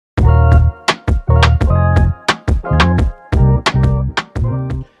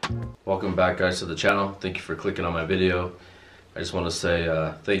welcome back guys to the channel. Thank you for clicking on my video. I just want to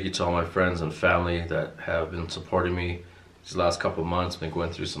say thank you to all my friends and family that have been supporting me these last couple of months. Been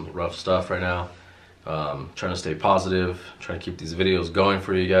going through some rough stuff right now. Trying to stay positive, trying to keep these videos going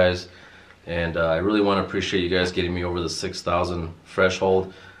for you guys. And I really want to appreciate you guys getting me over the 6,000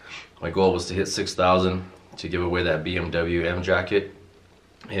 threshold. My goal was to hit 6,000 to give away that BMW M Jacket.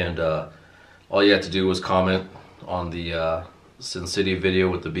 And all you had to do was comment on the Sin City video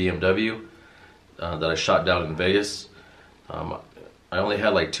with the BMW that I shot down in Vegas. I only had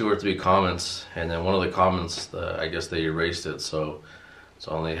like 2 or 3 comments, and then one of the comments, I guess they erased it, so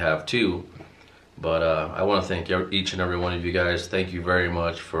I only have 2. But I want to thank each and every one of you guys. Thank you very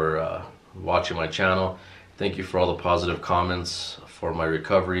much for watching my channel. Thank you for all the positive comments for my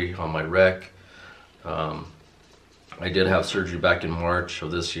recovery on my wreck. I did have surgery back in March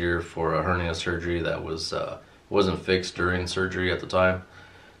of this year for a hernia surgery that wasn't fixed during surgery at the time,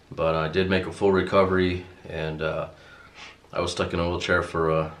 but I did make a full recovery, and I was stuck in a wheelchair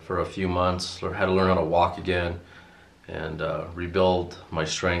for a few months. I had to learn how to walk again and rebuild my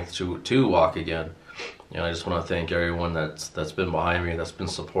strength to walk again. And I just want to thank everyone that's been behind me, that's been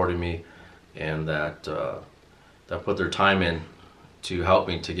supporting me, and that put their time in to help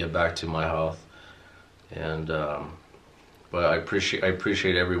me to get back to my health. And but I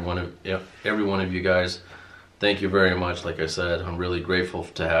appreciate every one of you guys. Thank you very much. Like I said, I'm really grateful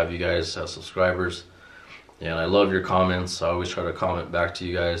to have you guys as subscribers, and I love your comments. I always try to comment back to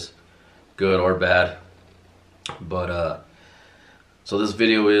you guys, good or bad. But so this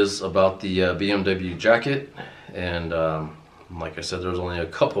video is about the BMW Jacket, and like I said, there's only a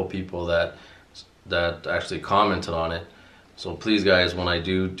couple people that actually commented on it. So please guys, when I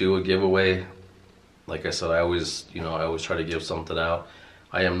do a giveaway, like I said, I always try to give something out.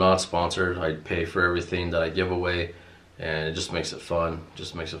 I am not sponsored. I pay for everything that I give away, and it just makes it fun.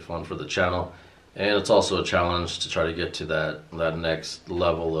 Just makes it fun for the channel, and it's also a challenge to try to get to that next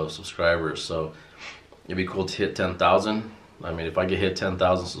level of subscribers. So it'd be cool to hit 10,000. I mean, if I could hit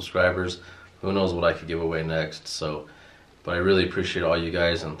 10,000 subscribers, who knows what I could give away next. So, but I really appreciate all you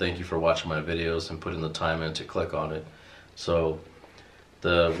guys, and thank you for watching my videos and putting the time in to click on it. So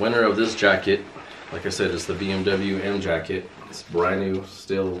the winner of this jacket, like I said, is the BMW M Jacket. It's brand new,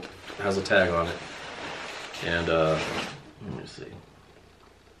 still has a tag on it. And let me see.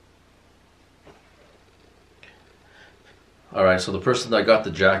 Alright, so the person that got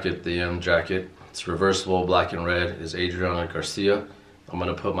the jacket, the M Jacket, it's reversible, black and red, is Adriana Garcia. I'm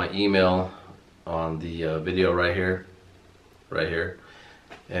going to put my email on the video right here.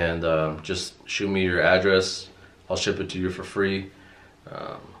 And just shoot me your address. I'll ship it to you for free.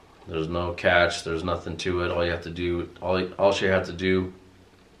 There's no catch, there's nothing to it. All you have to do, all she had to do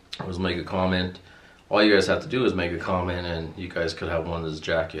was make a comment. All you guys have to do is make a comment, and you guys could have one of this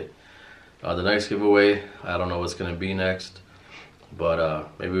jacket. The next giveaway, I don't know what's going to be next, but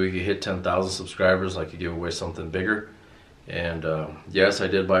maybe we could hit 10,000 subscribers. I could give away something bigger. And yes, I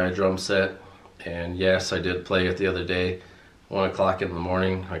did buy a drum set, and yes, I did play it the other day. 1 o'clock in the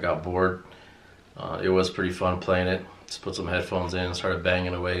morning, I got bored. It was pretty fun playing it. Just put some headphones in and started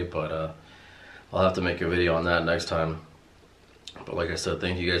banging away, but I'll have to make a video on that next time. But like I said,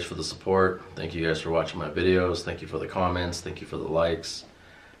 thank you guys for the support. Thank you guys for watching my videos. Thank you for the comments. Thank you for the likes.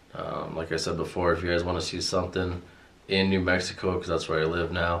 Like I said before, if you guys want to see something in New Mexico, because that's where I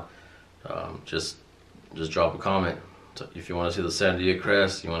live now, just drop a comment. So if you want to see the Sandia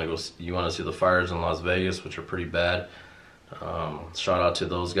Crest, you want to see the fires in Las Vegas, which are pretty bad. Shout out to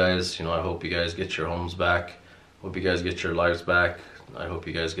those guys. I hope you guys get your homes back. Hope you guys get your lives back. I hope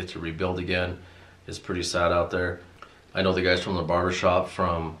you guys get to rebuild again. It's pretty sad out there. I know the guys from the barbershop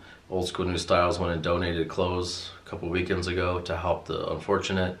from Old School New Styles went and donated clothes a couple weekends ago to help the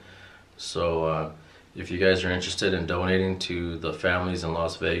unfortunate. So if you guys are interested in donating to the families in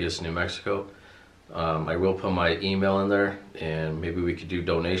Las Vegas, New Mexico, I will put my email in there, and maybe we could do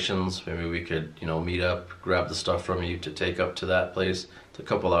donations. Maybe we could, meet up, grab the stuff from you to take up to that place. It's a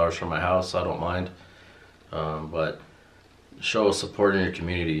couple hours from my house, I don't mind. But show support in your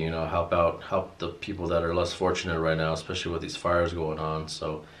community, help the people that are less fortunate right now, especially with these fires going on.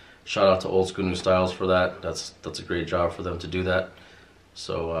 So shout out to Old School New Styles for that. That's a great job for them to do that.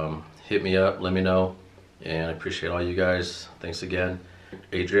 So hit me up, let me know, and I appreciate all you guys. Thanks again.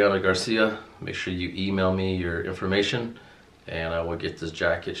 Adriana Garcia, make sure you email me your information, and I will get this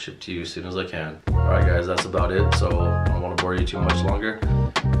jacket shipped to you as soon as I can. Alright guys, that's about it, so I don't want to bore you too much longer.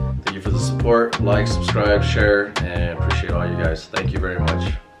 Thank you for the support. Like, subscribe, share, and appreciate all you guys. Thank you very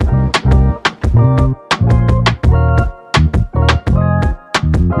much.